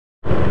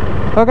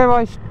Okay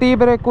boys, tea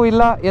break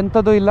ಇಲ್ಲ,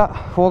 ಎಂಥದ್ದು ಇಲ್ಲ,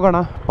 ಹೋಗೋಣ.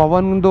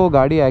 ಪವನ್ದು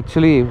ಗಾಡಿ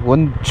ಆ್ಯಕ್ಚುಲಿ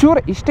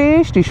ಒಂಚೂರು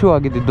ಇಷ್ಟೇಷ್ಟು ಇಶ್ಯೂ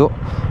ಆಗಿದ್ದು,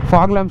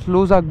 ಫಾಗ್ ಲ್ಯಾಂಪ್ಸ್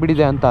ಲೂಸ್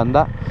ಆಗಿಬಿಟ್ಟಿದೆ ಅಂತ ಅಂದ.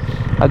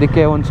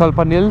 ಅದಕ್ಕೆ ಒಂದು ಸ್ವಲ್ಪ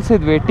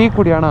ನಿಲ್ಲಿಸಿದ್ವಿ, ಟೀ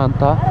ಕುಡಿಯೋಣ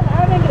ಅಂತ.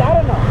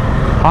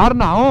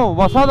 ಹಾರ್ನ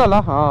ಹೊಸದಲ್ಲ,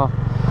 ಹಾಂ,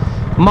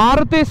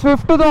 ಮಾರುತಿ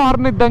ಸ್ವಿಫ್ಟ್ದು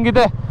ಹಾರ್ನ್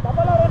ಇದ್ದಂಗಿದೆ.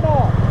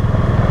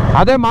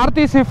 ಅದೇ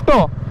ಮಾರುತಿ ಸ್ವಿಫ್ಟು.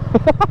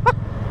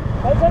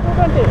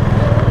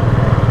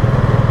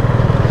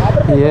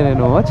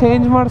 ಏನೇನೋ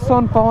ಚೇಂಜ್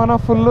ಮಾಡಿಸೋನ್ ಪವನ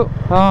ಫುಲ್ಲು.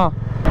 ಹಾಂ,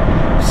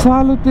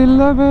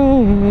 ಸಾಲುತ್ತಿಲ್ಲವೇ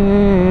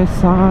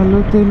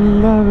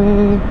ಸಾಲುತ್ತಿಲ್ಲವೇ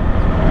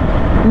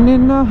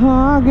ನಿನ್ನ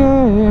ಹಾಗೆ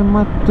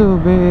ಮತ್ತು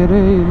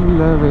ಬೇರೆ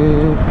ಇಲ್ಲವೇ.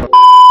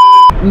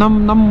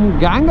 ನಮ್ಮ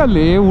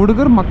ಗ್ಯಾಂಗಲ್ಲಿ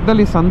ಹುಡುಗರ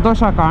ಮಕ್ಕದಲ್ಲಿ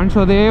ಸಂತೋಷ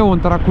ಕಾಣಿಸೋದೇ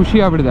ಒಂಥರ ಖುಷಿ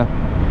ಆಗ್ಬಿಡಿದೆ.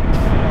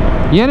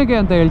 ಏನಕ್ಕೆ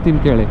ಅಂತ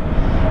ಹೇಳ್ತೀನಿ ಕೇಳಿ.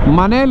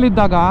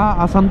 ಮನೆಯಲ್ಲಿದ್ದಾಗ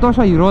ಆ ಸಂತೋಷ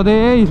ಇರೋದೇ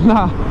ಇಲ್ಲ.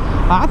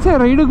 ಆಚೆ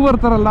ರೈಡಿಗೆ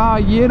ಬರ್ತಾರಲ್ಲ,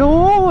 ಏನೋ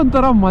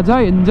ಒಂಥರ ಮಜಾ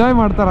ಎಂಜಾಯ್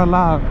ಮಾಡ್ತಾರಲ್ಲ,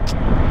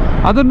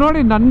 ಅದನ್ನ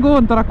ನೋಡಿ ನನಗೂ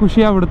ಒಂಥರ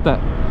ಖುಷಿ ಆಗ್ಬಿಡುತ್ತೆ.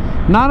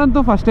 ನಾನಂತೂ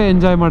ಫಸ್ಟೇ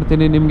ಎಂಜಾಯ್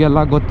ಮಾಡ್ತೀನಿ, ನಿಮಗೆಲ್ಲ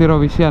ಗೊತ್ತಿರೋ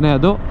ವಿಷಯನೇ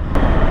ಅದು.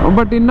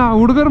 ಬಟ್ ಇನ್ನು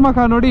ಹುಡುಗರ ಮಖ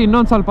ನೋಡಿ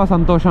ಇನ್ನೊಂದು ಸ್ವಲ್ಪ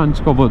ಸಂತೋಷ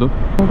ಹಂಚ್ಕೋಬೋದು.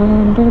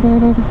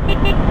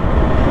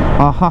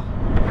 ಆಹಾ,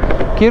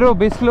 ಕಿರು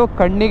ಬಿಸಿಲು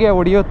ಕಣ್ಣಿಗೆ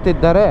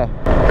ಹೊಡೆಯುತ್ತಿದ್ದರೆ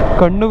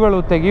ಕಣ್ಣುಗಳು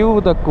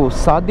ತೆಗೆಯುವುದಕ್ಕೂ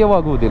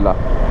ಸಾಧ್ಯವಾಗುವುದಿಲ್ಲ.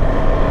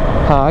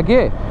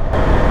 ಹಾಗೆ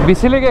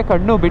ಬಿಸಿಲಿಗೆ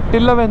ಕಣ್ಣು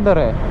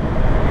ಬಿಟ್ಟಿಲ್ಲವೆಂದರೆ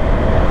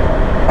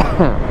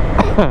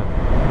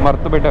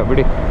ಮರ್ತು ಬಿಟ್ಟೆ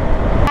ಬಿಡಿ.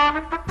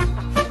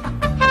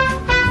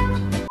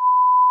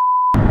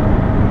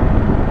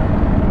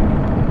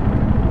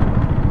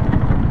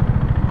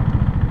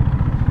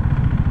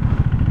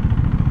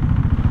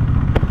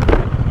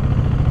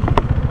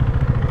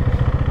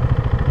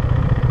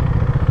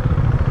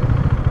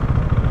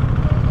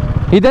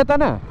 ಇದೇ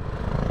ತಾನೆ?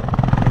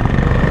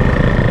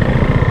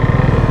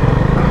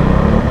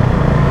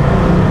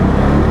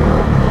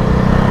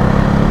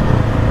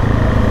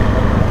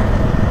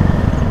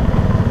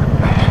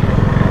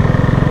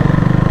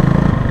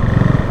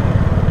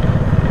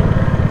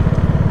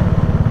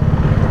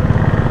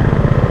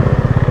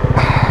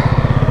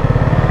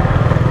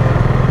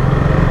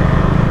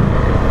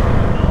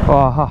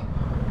 ಆಹಾ,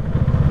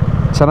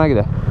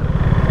 ಚೆನ್ನಾಗಿದೆ.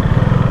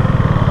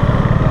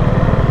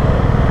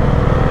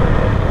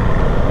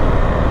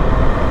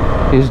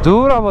 ಇಷ್ಟು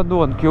ದೂರ ಬಂದು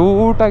ಒಂದು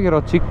ಕ್ಯೂಟಾಗಿರೋ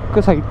ಚಿಕ್ಕ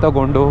ಸೈಟ್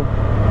ತಗೊಂಡು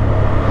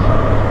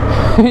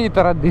ಈ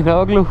ಥರ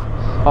ದಿನಾಗಲೂ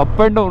ಅಪ್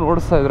ಆ್ಯಂಡ್ ಡೌನ್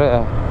ಓಡಿಸ್ತಾ ಇದ್ರೆ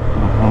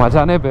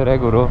ಮಜಾನೇ ಬೇರೆ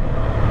ಗುರು.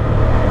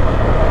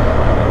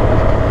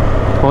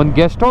 ಒಂದು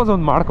ಗೆಸ್ಟ್ ಹೌಸ್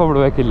ಒಂದು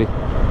ಮಾಡ್ಕೊಬಿಡ್ಬೇಕಿಲ್ಲಿ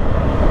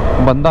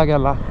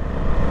ಬಂದಾಗೆಲ್ಲ.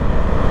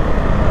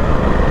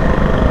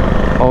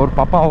 ಅವ್ರ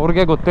ಪಾಪ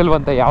ಅವ್ರಿಗೆ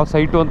ಗೊತ್ತಿಲ್ವಂತೆ ಯಾವ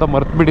ಸೈಟು ಅಂತ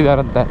ಮರ್ತು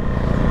ಬಿಟ್ಟಿದಾರಂತೆ.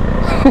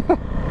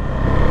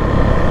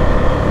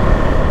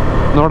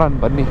 ನೋಡೋಣ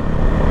ಬನ್ನಿ.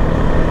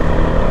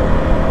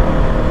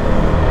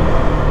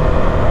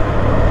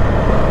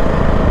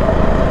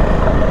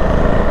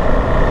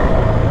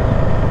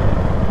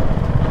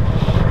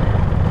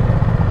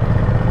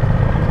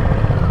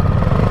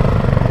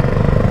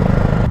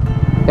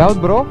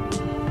 ಯಾವ್ದು ಬ್ರೋ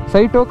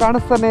ಸೈಟು?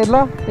 ಕಾಣಿಸ್ತಾನೆ ಇಲ್ಲ,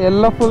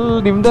 ಎಲ್ಲ ಫುಲ್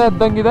ನಿಮ್ಮದೇ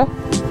ಇದ್ದಂಗಿದೆ.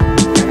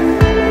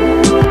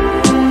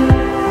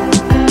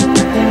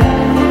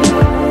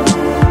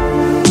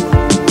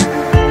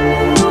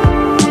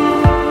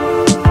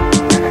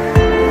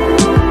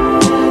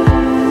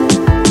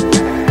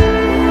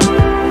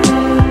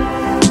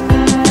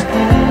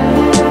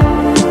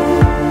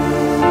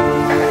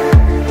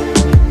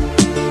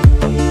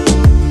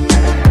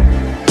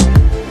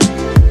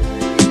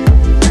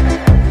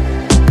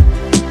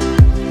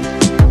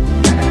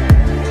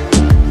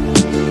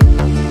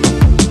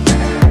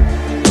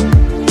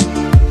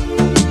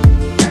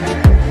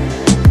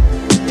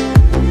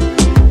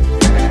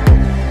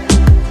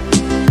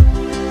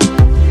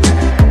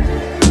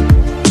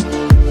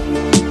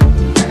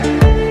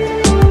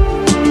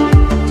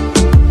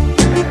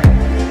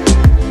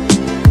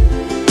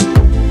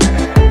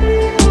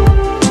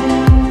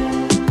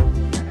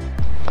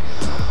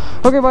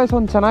 ಓಕೆ ಬಾಯ್ಸ್,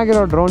 ಒಂದು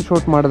ಚೆನ್ನಾಗಿರೋ ಡ್ರೋನ್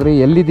ಶೂಟ್ ಮಾಡಿದ್ರಿ.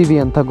 ಎಲ್ಲಿದ್ದೀವಿ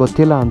ಅಂತ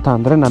ಗೊತ್ತಿಲ್ಲ ಅಂತ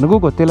ಅಂದರೆ ನನಗೂ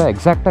ಗೊತ್ತಿಲ್ಲ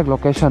ಎಕ್ಸಾಕ್ಟಾಗಿ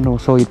ಲೊಕೇಶನ್ನು.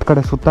 ಸೊ ಇದು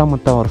ಕಡೆ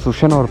ಸುತ್ತಮುತ್ತ ಅವ್ರ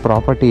ಸುಶನ್ ಅವ್ರ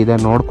ಪ್ರಾಪರ್ಟಿ ಇದೆ,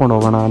 ನೋಡ್ಕೊಂಡು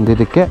ಹೋಗೋಣ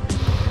ಅಂದಿದ್ದಕ್ಕೆ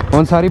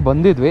ಒಂದು ಸಾರಿ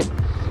ಬಂದಿದ್ವಿ,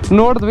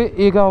 ನೋಡಿದ್ವಿ.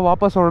 ಈಗ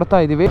ವಾಪಸ್ ಹೊರಡ್ತಾ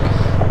ಇದ್ದೀವಿ.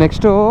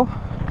 ನೆಕ್ಸ್ಟು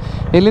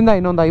ಇಲ್ಲಿಂದ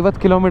ಇನ್ನೊಂದು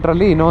 50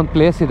 ಕಿಲೋಮೀಟ್ರಲ್ಲಿ ಇನ್ನೊಂದು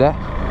ಪ್ಲೇಸ್ ಇದೆ,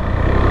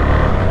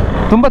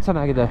 ತುಂಬ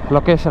ಚೆನ್ನಾಗಿದೆ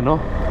ಲೊಕೇಶನ್ನು.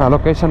 ಆ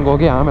ಲೊಕೇಶನ್ಗೆ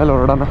ಹೋಗಿ ಆಮೇಲೆ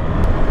ಹೊರಡೋಣ.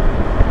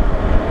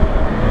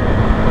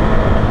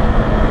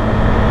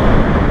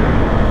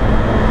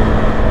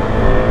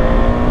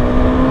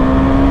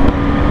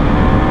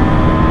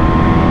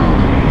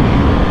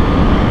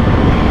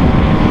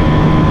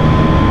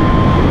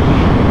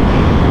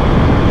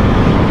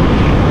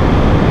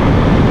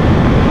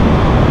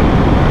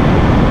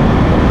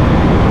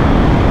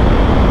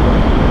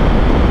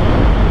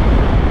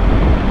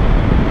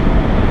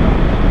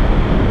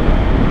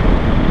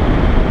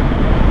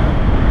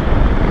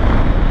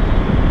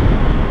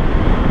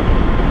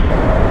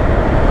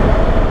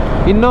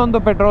 ಇನ್ನೊಂದು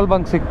ಪೆಟ್ರೋಲ್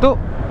ಬಂಕ್ ಸಿಕ್ತು.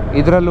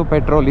 ಇದರಲ್ಲೂ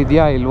ಪೆಟ್ರೋಲ್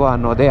ಇದೆಯಾ ಇಲ್ವಾ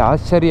ಅನ್ನೋದೇ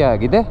ಆಶ್ಚರ್ಯ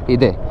ಆಗಿದೆ.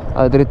 ಇದೆ,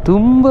 ಆದರೆ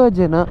ತುಂಬ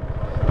ಜನ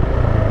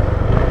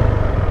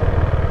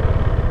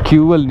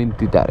ಕ್ಯೂವಲ್ಲಿ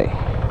ನಿಂತಿದ್ದಾರೆ,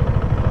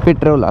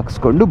 ಪೆಟ್ರೋಲ್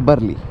ಹಾಕ್ಸ್ಕೊಂಡು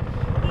ಬರಲಿ.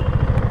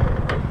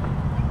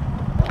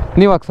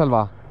 ನೀವು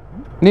ಹಾಕ್ಸಲ್ವಾ?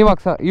 ನೀವು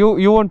ಹಾಕ್ಸ you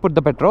won't put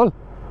the petrol?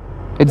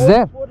 It's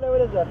there? 4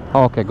 level is there.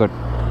 Okay, good.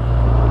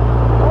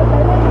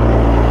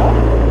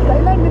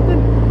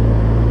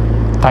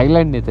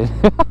 Thailand Nitin.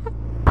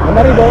 When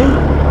are you going?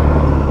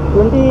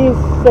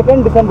 22nd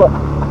December.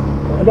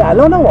 Are you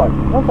alone or what?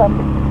 No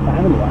family.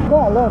 Family. Go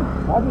alone.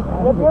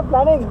 We are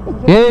planning.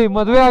 ಏಯ್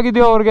ಮದುವೆ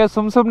ಆಗಿದೆಯೋ ಅವ್ರಿಗೆ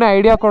ಸುಮ್ಮನೆ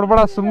idea ಕೊಡ್ಬೇಡ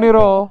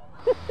ಸುಮ್ಮನಿರೋ.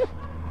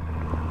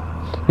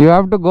 You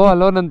have to go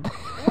alone ಅಂತ.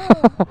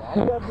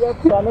 We are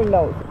planning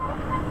now.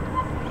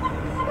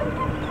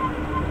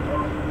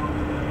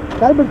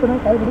 ಕಾಯಿ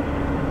ಬಿಡು.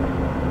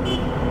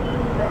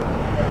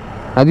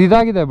 ಅದು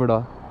ಇದಾಗಿದೆ ಬಿಡು,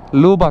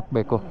 ಲೂಬ್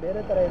ಹಾಕ್ಬೇಕು.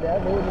 ಬೇರೆ ತರ ಇದೆ,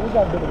 ಲೂಸ್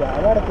ಆಗ್ಬಿಟ್ಟಿದೆ,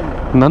 ಆಡಾಡ್ತೀನಿ.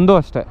 ನಂದು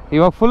ಅಷ್ಟೇ,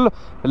 ಇವಾಗ ಫುಲ್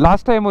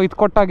ಲಾಸ್ಟ್ ಟೈಮ್ ಇದು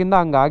ಕೊಟ್ಟಾಗಿಂದ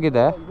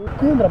ಹಂಗಾಗಿದೆ.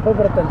 ಇದಕ್ಕೆ ರಬ್ಬರ್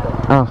ಬರುತ್ತೆ ಅಂತ,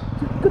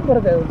 ಚಿಕ್ಕದು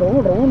ಬರುತ್ತೆ,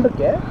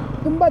 ರೌಂಡಕ್ಕೆ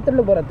ತುಂಬಾ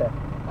ತೆಳ್ಳು ಬರುತ್ತೆ,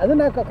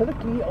 ಅದನ್ನ ಹಾಕಿದ್ರೆ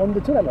ಒಂದು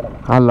ಚೂರು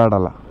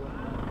ಅಲ್ಲಾಡಲ್ಲ.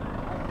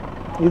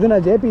 ಇದನ್ನ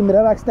JP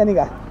ಮಿರರ್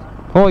ಹಾಕ್ಸ್ತಾನೀಗ.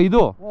 ಓ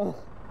ಇದು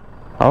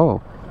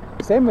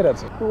same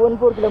mirrors.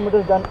 214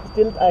 kilometers done.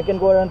 Still I can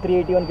go around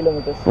 381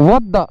 kilometers.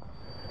 What the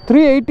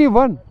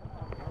 381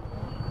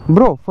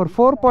 bro, for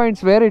 4 points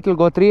where it will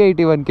go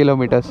 381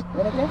 kilometers?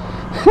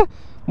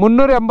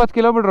 380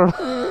 kilometre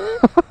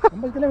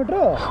 80 kilometre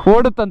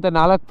ಓಡುತ್ತಂತೆ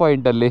 4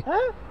 point ಅಲ್ಲಿ.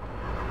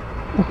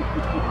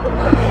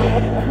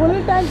 ಫುಲ್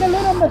ಟ್ಯಾಂಕ್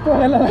ಅಲ್ಲಿ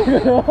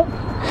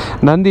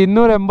ನಂದು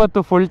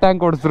 280 full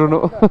tank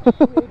ಓಡಿಸ್ರು.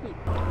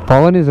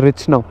 Pavan is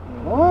rich now.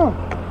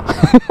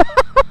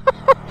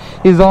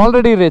 He's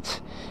already rich.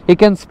 He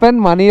can spend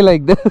money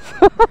like this.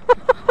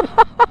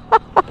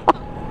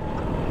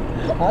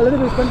 Already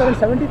we spent around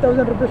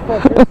 70,000 rupees for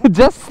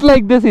just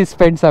like this he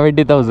spent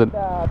 70,000.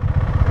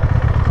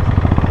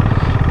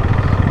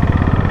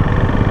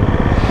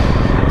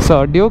 So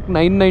Duke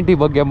 990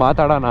 ಬಗ್ಗೆ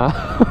ಮಾತಾಡೋಣ.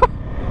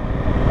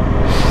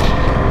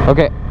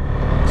 Okay,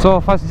 so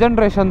first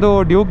ಜನ್ರೇಷನ್ದು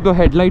ಡ್ಯೂಕ್ದು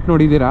headlight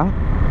ನೋಡಿದ್ದೀರಾ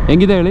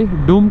ಹೆಂಗಿದೆ ಹೇಳಿ?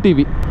 ಡೂಮ್ TV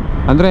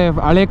ಅಂದರೆ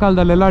ಹಳೆ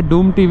ಕಾಲದಲ್ಲೆಲ್ಲ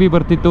ಡೂಮ್ TV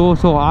ಬರ್ತಿತ್ತು.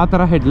 So ಆ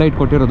ಥರ ಹೆಡ್ಲೈಟ್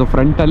ಕೊಟ್ಟಿರೋದು,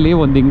 ಫ್ರಂಟಲ್ಲಿ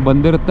ಒಂದು ಹಿಂಗೆ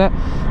ಬಂದಿರುತ್ತೆ.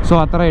 ಸೊ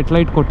ಆ ಥರ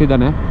ಹೆಡ್ಲೈಟ್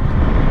ಕೊಟ್ಟಿದ್ದಾನೆ.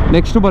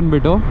 ನೆಕ್ಸ್ಟ್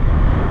ಬಂದುಬಿಟ್ಟು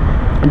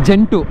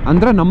Gen 2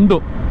 ಅಂದರೆ ನಮ್ಮದು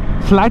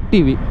ಫ್ಲ್ಯಾಟ್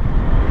TV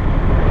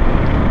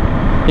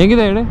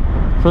ಹೇಗಿದೆ ಹೇಳಿ?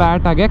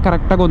 ಫ್ಲ್ಯಾಟಾಗೆ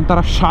ಕರೆಕ್ಟಾಗಿ ಒಂಥರ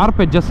ಶಾರ್ಪ್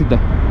ಎಡ್ಜಸ್ ಇದೆ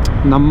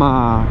ನಮ್ಮ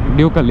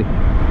ಡ್ಯೂಕಲ್ಲಿ.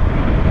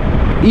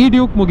 ಈ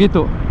ಡ್ಯೂಕ್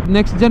ಮುಗೀತು,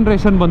 ನೆಕ್ಸ್ಟ್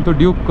ಜನ್ರೇಷನ್ ಬಂತು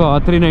ಡ್ಯೂಕ್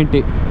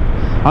 390.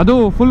 ಅದು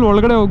ಫುಲ್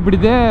ಒಳಗಡೆ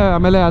ಹೋಗ್ಬಿಟ್ಟಿದೆ,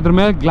 ಆಮೇಲೆ ಅದ್ರ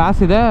ಮೇಲೆ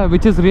ಗ್ಲಾಸ್ ಇದೆ,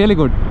 ವಿಚ್ ಇಸ್ ರಿಯಲಿ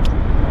ಗುಡ್.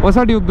 ಹೊಸ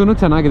ಡ್ಯೂಕ್ದು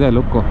ಚೆನ್ನಾಗಿದೆ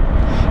ಲುಕ್ಕು.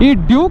 ಈ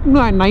ಡ್ಯೂಕ್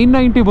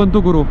 990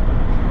 ಬಂತು ಗುರು,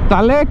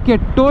 ತಲೆ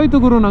ಕೆಟ್ಟೋಯ್ತು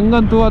ಗುರು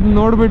ನಂಗಂತೂ. ಅದನ್ನ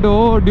ನೋಡಿಬಿಟ್ಟು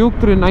ಡ್ಯೂಕ್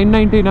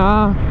 990ನ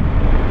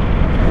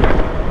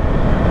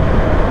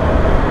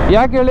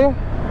ಯಾಕೆ ಹೇಳಿ,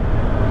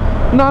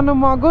 ನನ್ನ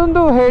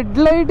ಮಗಂದು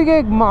ಹೆಡ್ಲೈಟ್ಗೆ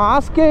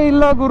ಮಾಸ್ಕೇ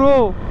ಇಲ್ಲ ಗುರು.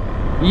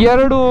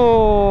 2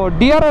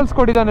 DRLs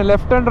ಕೊಟ್ಟಿದ್ದಾನೆ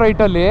ಲೆಫ್ಟ್ ಆ್ಯಂಡ್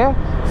ರೈಟಲ್ಲಿ,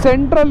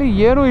 ಸೆಂಟ್ರಲ್ಲಿ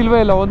ಏನೂ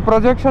ಇಲ್ವೇ ಇಲ್ಲ, ಒಂದು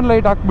projection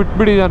light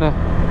ಹಾಕ್ಬಿಟ್ಬಿಟ್ಟಿದ್ದಾನೆ.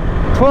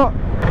 So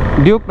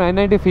Duke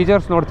 990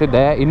 features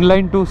ನೋಡ್ತಿದ್ದೆ.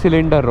 ಇನ್ಲೈನ್ 2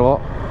 ಸಿಲಿಂಡರು,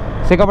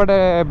 ಸಿಕ್ಕಾಪಟ್ಟೆ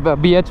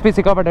HP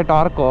ಸಿಕ್ಕಾಪಟ್ಟೆ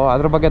ಟಾರ್ಕು,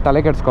 ಅದ್ರ ಬಗ್ಗೆ ತಲೆ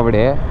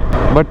ಕೆಡ್ಸ್ಕೊಬೇಡಿ.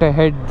 ಬಟ್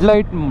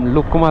ಹೆಡ್ಲೈಟ್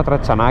ಲುಕ್ ಮಾತ್ರ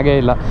ಚೆನ್ನಾಗೇ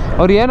ಇಲ್ಲ.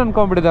 ಅವ್ರು ಏನು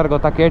ಅಂದ್ಕೊಂಡ್ಬಿಟ್ಟಿದ್ದಾರೆ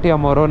ಗೊತ್ತಾ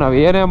KTM ಅವರು, ನಾವು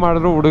ಏನೇ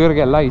ಮಾಡಿದ್ರು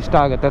ಹುಡುಗರಿಗೆಲ್ಲ ಇಷ್ಟ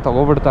ಆಗುತ್ತೆ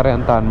ತೊಗೊಬಿಡ್ತಾರೆ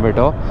ಅಂತ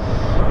ಅಂದ್ಬಿಟ್ಟು.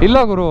 ಇಲ್ಲ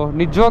ಗುರು,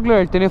 ನಿಜವಾಗ್ಲೂ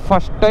ಹೇಳ್ತೀನಿ,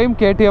 ಫಸ್ಟ್ ಟೈಮ್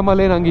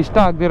KTMಲ್ಲಿ ನಂಗೆ ಇಷ್ಟ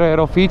ಆಗದಿರೋ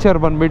ಇರೋ ಫೀಚರ್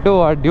ಬಂದುಬಿಟ್ಟು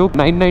ಆ ಡ್ಯೂಕ್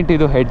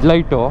 990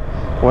 ಹೆಡ್ಲೈಟು.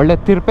 ಒಳ್ಳೆ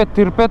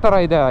ತಿರ್ಪೆ ಥರ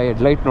ಇದೆ ಆ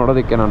ಹೆಡ್ಲೈಟ್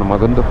ನೋಡೋದಕ್ಕೆ ನನ್ನ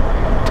ಮಗಂದು.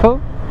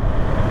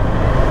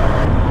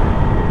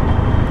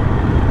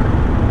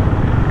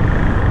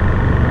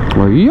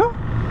 ಅಯ್ಯೋ,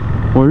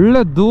 ಒಳ್ಳೆ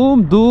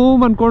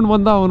ಧೂಮ್ ಅನ್ಕೊಂಡು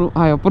ಬಂದ ಅವನು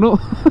ಆ ಅಪ್ಪನು.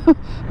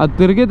 ಅದು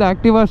ತಿರುಗಿದ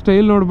ಆ್ಯಕ್ಟಿವಾ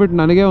ಸ್ಟೈಲ್ ನೋಡ್ಬಿಟ್ಟು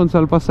ನನಗೆ ಒಂದು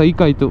ಸ್ವಲ್ಪ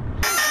ಸೈಕ್ ಆಯಿತು.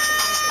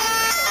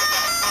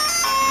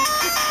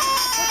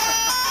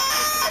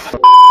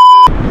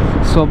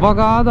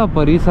 ಸೊಬಗಾದ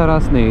ಪರಿಸರ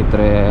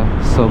ಸ್ನೇಹಿತರೆ,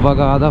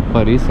 ಸೊಬಗಾದ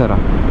ಪರಿಸರ.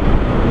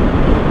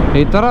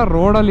 ಈ ಥರ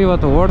ರೋಡಲ್ಲಿ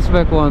ಇವತ್ತು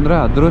ಓಡಿಸ್ಬೇಕು ಅಂದರೆ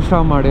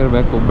ಅದೃಷ್ಟ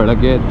ಮಾಡಿರಬೇಕು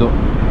ಬೆಳಗ್ಗೆ ಎದ್ದು.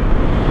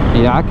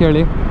 ಯಾಕೆ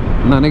ಹೇಳಿ,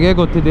 ನನಗೇ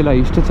ಗೊತ್ತಿದ್ದಿಲ್ಲ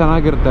ಇಷ್ಟು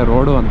ಚೆನ್ನಾಗಿರುತ್ತೆ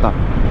ರೋಡು ಅಂತ.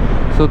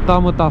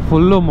 ಸುತ್ತಮುತ್ತ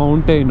ಫುಲ್ಲು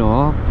ಮೌಂಟೇನು,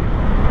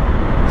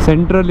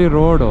 ಸೆಂಟ್ರಲ್ಲಿ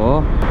ರೋಡು,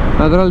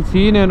 ಅದರಲ್ಲಿ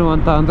ಸೀನೇನು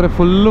ಅಂತ ಅಂದರೆ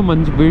ಫುಲ್ಲು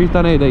ಮಂಜು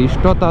ಬೀಳ್ತಾನೆ ಇದೆ.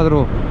 ಇಷ್ಟೊತ್ತಾದರೂ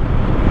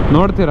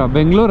ನೋಡ್ತೀರಾ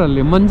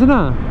ಬೆಂಗಳೂರಲ್ಲಿ ಮಂಜುನ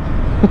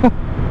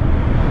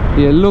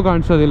ಎಲ್ಲೂ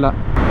ಕಾಣಿಸೋದಿಲ್ಲ.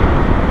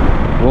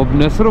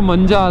 ಒಬ್ಬನ ಹೆಸರು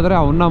ಮಂಜ ಆದರೆ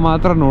ಅವನ್ನ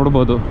ಮಾತ್ರ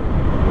ನೋಡ್ಬೋದು.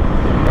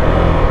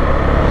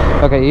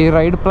 ಓಕೆ, ಈ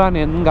ರೈಡ್ ಪ್ಲಾನ್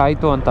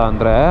ಹೆಂಗಾಯಿತು ಅಂತ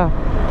ಅಂದರೆ,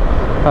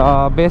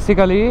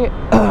 ಬೇಸಿಕಲಿ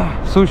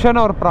ಸುಶನ್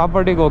ಅವ್ರ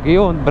ಪ್ರಾಪರ್ಟಿಗೆ ಹೋಗಿ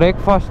ಒಂದು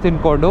ಬ್ರೇಕ್ಫಾಸ್ಟ್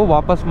ತಿನ್ಕೊಂಡು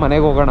ವಾಪಸ್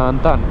ಮನೆಗೆ ಹೋಗೋಣ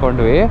ಅಂತ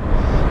ಅಂದ್ಕೊಂಡ್ವಿ.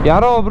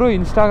 ಯಾರೋ ಒಬ್ಬರು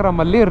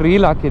ಇನ್ಸ್ಟಾಗ್ರಾಮಲ್ಲಿ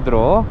ರೀಲ್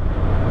ಹಾಕಿದ್ರು.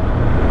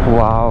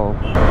 ವಾವ್,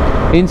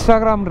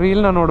 ಇನ್ಸ್ಟಾಗ್ರಾಮ್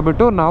ರೀಲ್ನ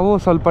ನೋಡಿಬಿಟ್ಟು ನಾವು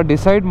ಸ್ವಲ್ಪ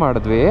ಡಿಸೈಡ್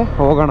ಮಾಡಿದ್ವಿ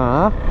ಹೋಗೋಣ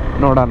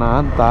ನೋಡೋಣ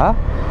ಅಂತ.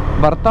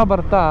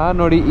 ಬರ್ತಾ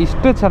ನೋಡಿ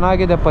ಇಷ್ಟು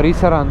ಚೆನ್ನಾಗಿದೆ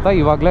ಪರಿಸರ ಅಂತ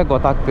ಇವಾಗಲೇ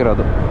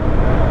ಗೊತ್ತಾಗ್ತಿರೋದು.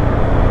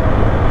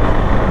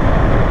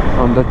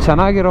 ಒಂದು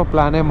ಚೆನ್ನಾಗಿರೋ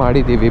ಪ್ಲ್ಯಾನೇ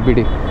ಮಾಡಿದ್ದೀವಿ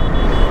ಬಿಡಿ.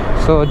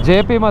 ಸೊ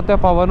JP ಮತ್ತು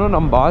ಪವನು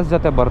ನಮ್ಮ ಬಾಸ್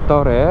ಜೊತೆ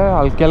ಬರ್ತವ್ರೆ.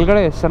 ಅಲ್ಲಿ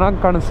ಕೆಳಗಡೆ ಎಷ್ಟು ಚೆನ್ನಾಗಿ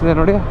ಕಾಣಿಸ್ತಿದೆ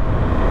ನೋಡಿ.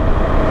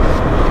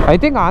 ಐ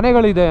ಥಿಂಕ್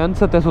ಆನೆಗಳಿದೆ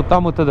ಅನಿಸುತ್ತೆ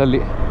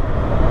ಸುತ್ತಮುತ್ತದಲ್ಲಿ.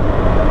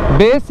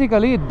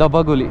 ಬೇಸಿಕಲಿ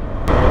ದಬ್ಬಗುಲಿ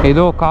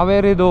ಇದು,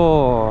 ಕಾವೇರಿದು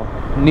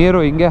ನೀರು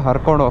ಹಿಂಗೆ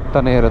ಹರ್ಕೊಂಡು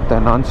ಹೋಗ್ತಾನೆ ಇರುತ್ತೆ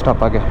ನಾನ್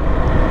ಸ್ಟಾಪಾಗೆ.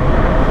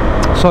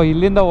 ಸೊ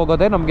ಇಲ್ಲಿಂದ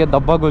ಹೋಗೋದೆ ನಮಗೆ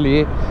ದಬ್ಬಗುಲಿ,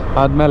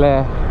 ಆದಮೇಲೆ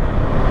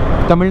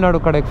ತಮಿಳ್ನಾಡು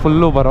ಕಡೆಗೆ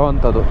ಫುಲ್ಲು ಬರೋ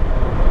ಅಂಥದ್ದು.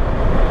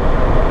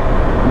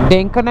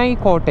 ಡೆಂಕನೈ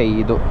ಕೋಟೆ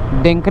ಇದು,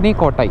 ಡೆಂಕನಿ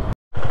ಕೋಟೈ.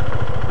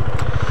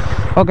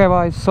 ಓಕೆ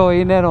ಬಾಯ್, ಸೊ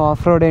ಇನ್ನೇನು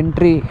ಆಫ್ ರೋಡ್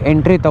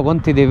ಎಂಟ್ರಿ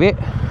ತೊಗೊತಿದ್ದೀವಿ.